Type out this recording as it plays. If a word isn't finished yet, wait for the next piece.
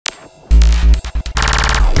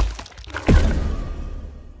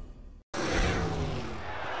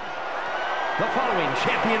The following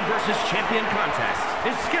champion versus champion contest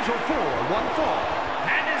is scheduled for one fall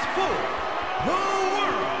and is for the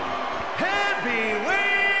World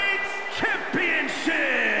Heavyweight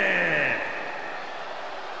Championship.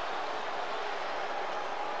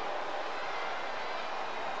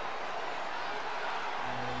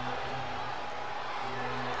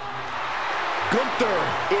 Gunther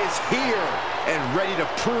is here and ready to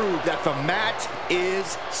prove that the mat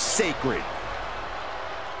is sacred.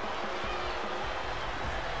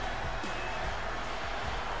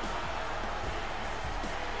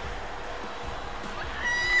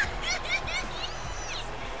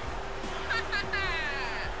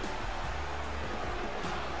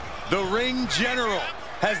 The ring general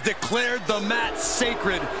has declared the mat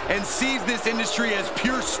sacred and sees this industry as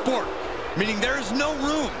pure sport, meaning there is no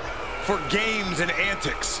room for games and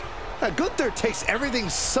antics. Gunther takes everything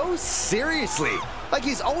so seriously, like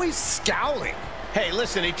he's always scowling. Hey,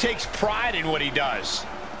 listen, he takes pride in what he does.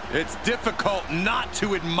 It's difficult not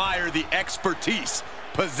to admire the expertise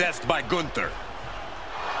possessed by Gunther.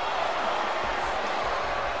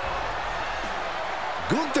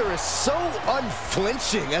 Gunther is so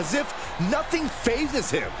unflinching, as if nothing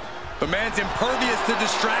phases him. The man's impervious to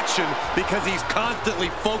distraction because he's constantly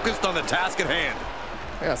focused on the task at hand.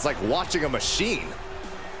 Yeah, it's like watching a machine.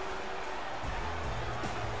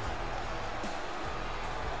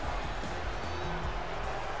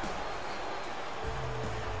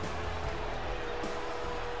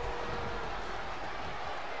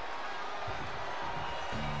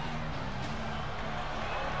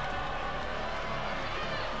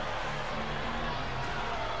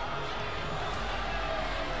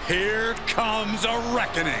 Here comes a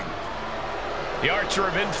reckoning. The Archer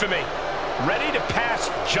of Infamy, ready to pass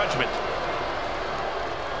judgment.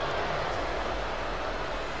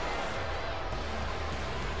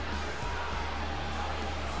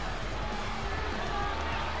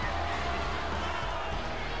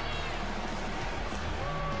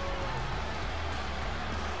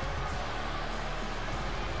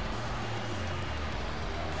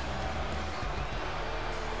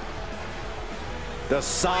 The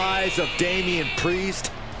size of Damian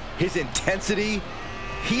Priest, his intensity,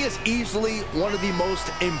 he is easily one of the most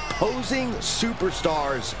imposing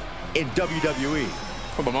superstars in WWE.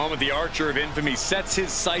 From the moment the Archer of Infamy sets his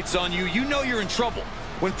sights on you, you know you're in trouble.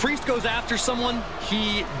 When Priest goes after someone,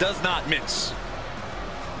 he does not miss.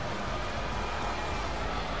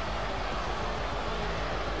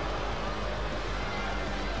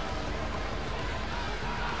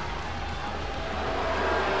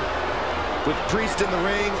 With Priest in the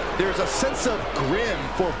ring, there's a sense of grim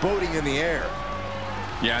foreboding in the air.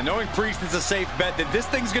 Yeah, knowing Priest is a safe bet that this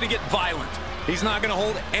thing's gonna get violent. He's not gonna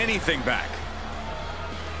hold anything back.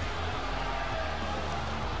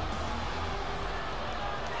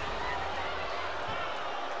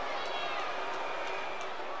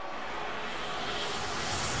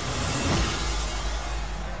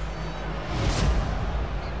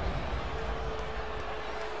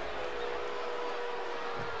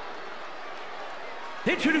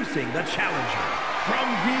 Introducing the challenger from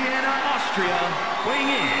Vienna, Austria, weighing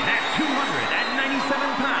in at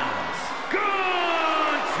 297 pounds,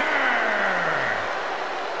 Gunther!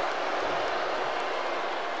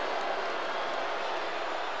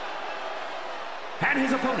 And his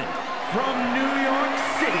opponent from New York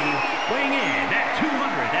City, weighing in at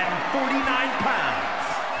 249 pounds,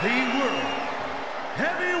 the World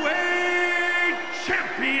Heavyweight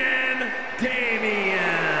Champion, Damian.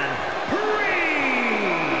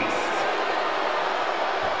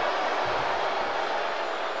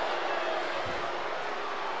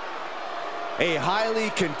 A highly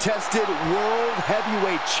contested World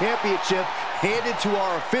Heavyweight Championship handed to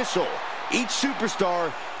our official. Each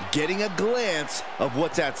superstar getting a glance of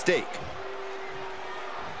what's at stake.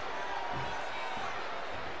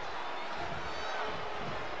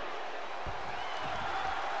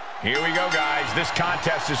 Here we go, guys. This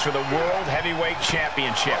contest is for the World Heavyweight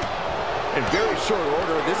Championship. In very short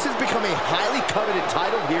order, this has become a highly coveted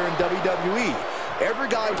title here in WWE. Every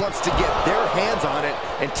guy wants to get their hands on it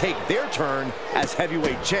and take their turn as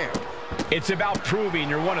heavyweight champ. It's about proving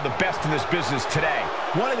you're one of the best in this business today.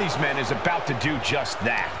 One of these men is about to do just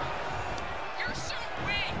that. You're so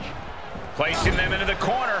weak. Placing them into the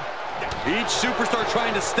corner. Each superstar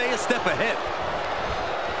trying to stay a step ahead.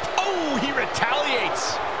 Oh, he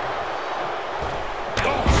retaliates.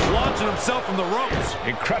 Oh, launching himself from the ropes.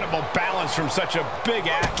 Incredible balance from such a big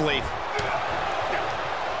athlete.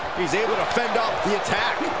 He's able to fend off the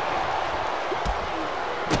attack.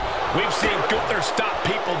 We've seen Gunther stop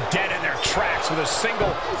people dead in their tracks with a single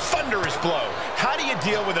thunderous blow. How do you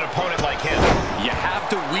deal with an opponent like him? You have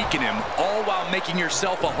to weaken him, all while making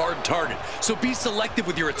yourself a hard target. So be selective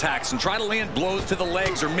with your attacks and try to land blows to the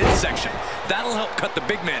legs or midsection. That'll help cut the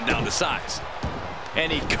big man down to size. And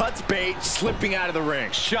he cuts bait, slipping out of the ring.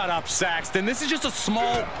 Shut up, Saxton. This is just a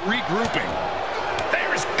small regrouping.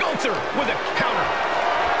 There's Gunther with a counter.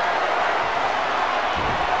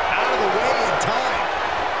 Out of the way in time.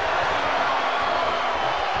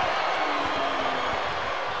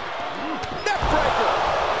 Neckbreaker.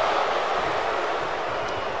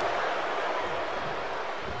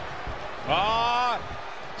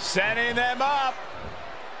 Setting them up.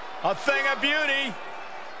 A thing of beauty.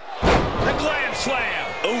 The glam slam.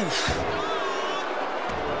 Oof.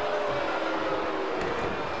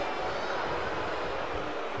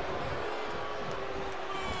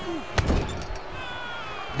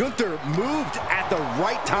 Gunther moved at the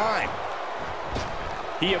right time.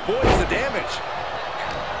 He avoids the damage.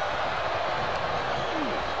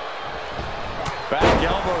 Back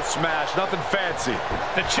elbow smash, nothing fancy.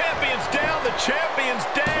 The champion's down. The champion's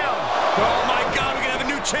down. Oh, my God, we're going to have a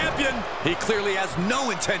new champion. He clearly has no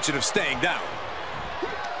intention of staying down.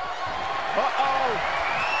 Uh-oh.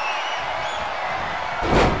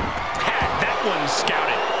 Had that one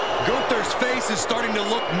scouted. Gunther's face is starting to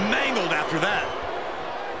look mangled after that.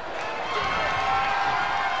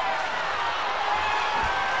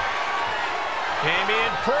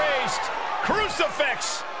 Damian Priest.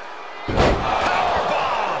 Crucifix.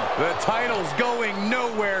 Powerbomb. The title's going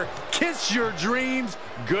nowhere. Kiss your dreams.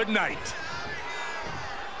 Good night.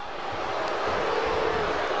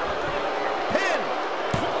 Pin.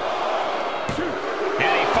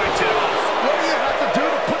 And he fights it off. What do you have to do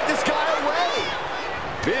to put this guy away?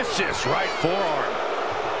 Vicious right forearm.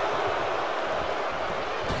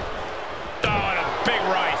 Oh, and a big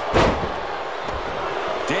right.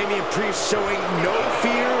 Damian Priest showing no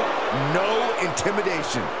fear, no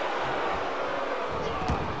intimidation.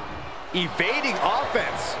 Evading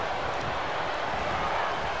offense.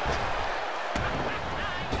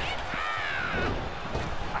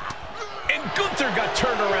 And Gunther got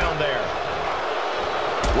turned around there.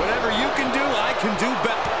 Whatever you can do, I can do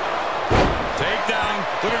better. Takedown.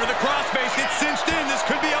 Looking for the crossface. Gets cinched in. This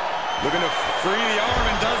could be up. Looking to free the arm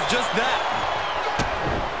and does just that.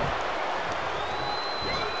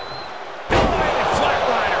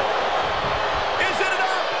 Flatliner. Is it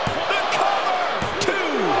enough? The cover. 2.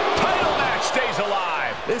 Title match stays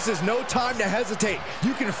alive. This is no time to hesitate.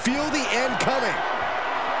 You can feel the end coming.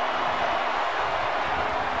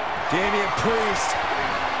 Damian Priest,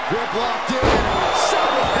 grip locked in,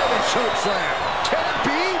 several heavy choke slam. Can it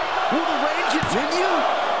be? Will the reign continue?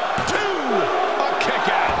 2. A kick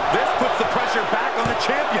out. This puts the pressure back on the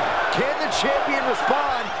champion. Can the champion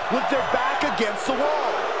respond with their back against the wall?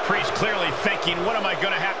 Priest clearly thinking, what am I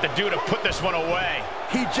going to have to do to put this one away?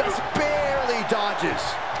 He just barely dodges.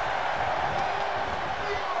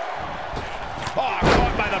 Oh,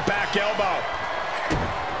 caught by the back elbow.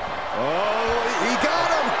 Oh, he got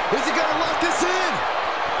him. Is he going to lock this in?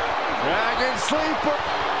 Dragon sleeper.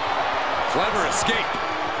 Clever escape.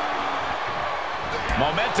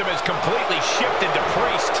 Momentum has completely shifted to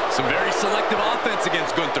Priest. Some very selective offense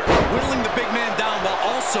against Gunther. Whittling the big man down while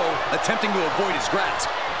also attempting to avoid his grasp.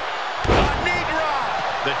 A knee drop.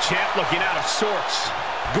 The champ looking out of sorts.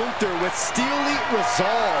 Gunther with steely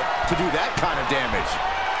resolve to do that kind of damage.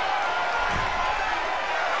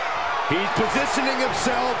 He's positioning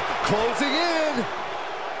himself, closing in.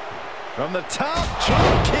 From the top,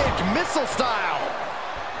 drop kick, missile style.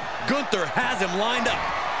 Gunther has him lined up.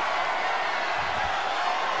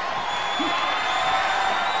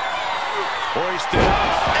 Hoisted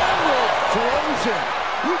up. Emerald frozen.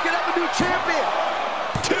 We can have a new champion.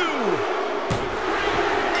 2.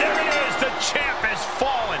 There it is. The champ has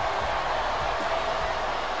fallen.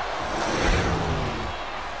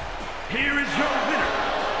 Here is your winner,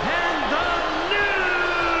 and the new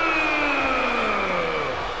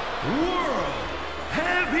World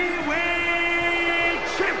Heavyweight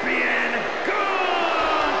Champion,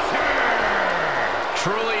 Gunther!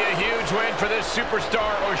 Truly a huge win for this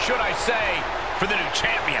superstar, or should I say, for the new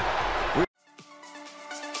champion.